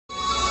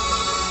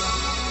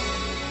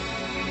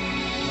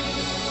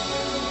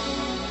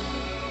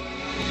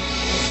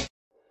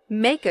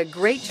Make a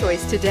great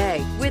choice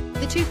today with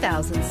the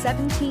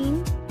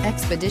 2017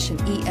 Expedition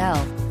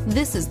EL.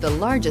 This is the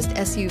largest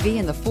SUV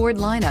in the Ford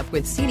lineup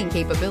with seating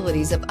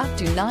capabilities of up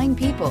to 9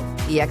 people.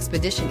 The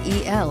Expedition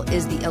EL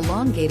is the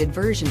elongated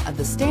version of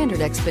the standard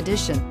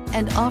Expedition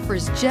and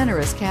offers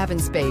generous cabin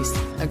space,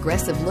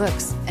 aggressive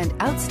looks, and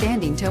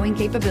outstanding towing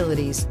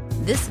capabilities.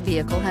 This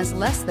vehicle has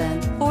less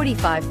than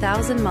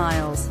 45,000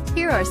 miles.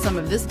 Here are some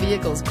of this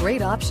vehicle's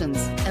great options: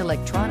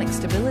 electronic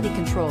stability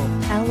control,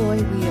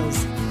 alloy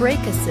wheels, brake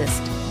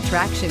assist,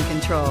 traction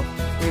control,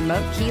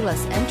 remote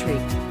keyless entry,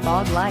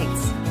 fog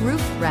lights,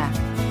 roof rack,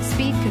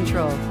 speed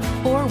control,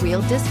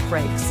 4-wheel disc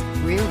brakes,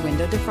 rear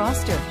window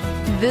defroster.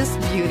 This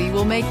beauty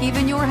will make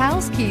even your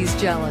house keys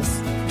jealous.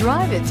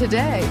 Drive it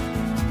today.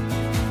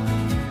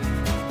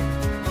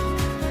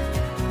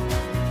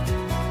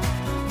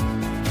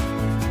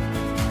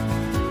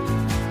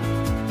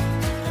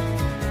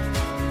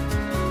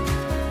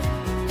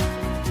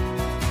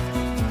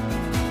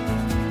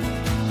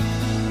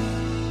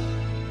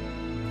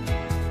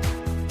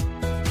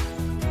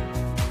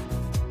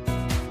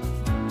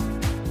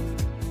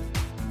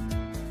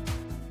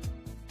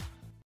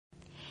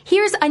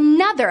 Here's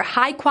another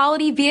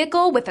high-quality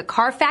vehicle with a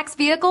Carfax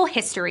Vehicle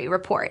History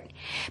Report.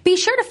 Be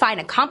sure to find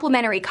a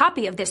complimentary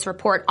copy of this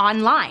report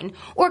online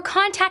or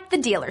contact the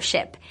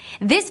dealership.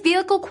 This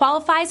vehicle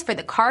qualifies for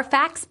the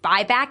Carfax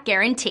Buyback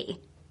Guarantee.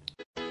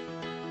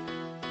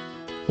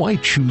 Why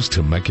choose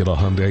Temecula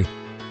Hyundai?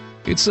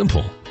 It's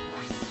simple.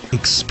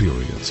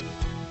 Experience.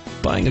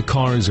 Buying a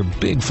car is a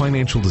big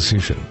financial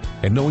decision,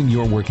 and knowing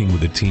you're working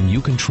with a team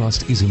you can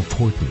trust is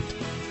important.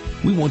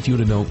 We want you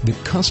to know that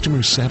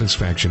customer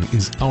satisfaction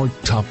is our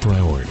top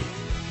priority.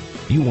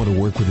 You want to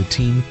work with a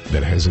team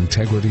that has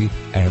integrity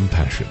and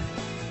passion.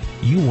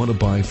 You want to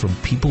buy from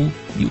people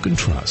you can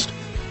trust.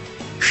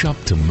 Shop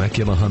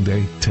Temecula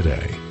Hyundai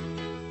today.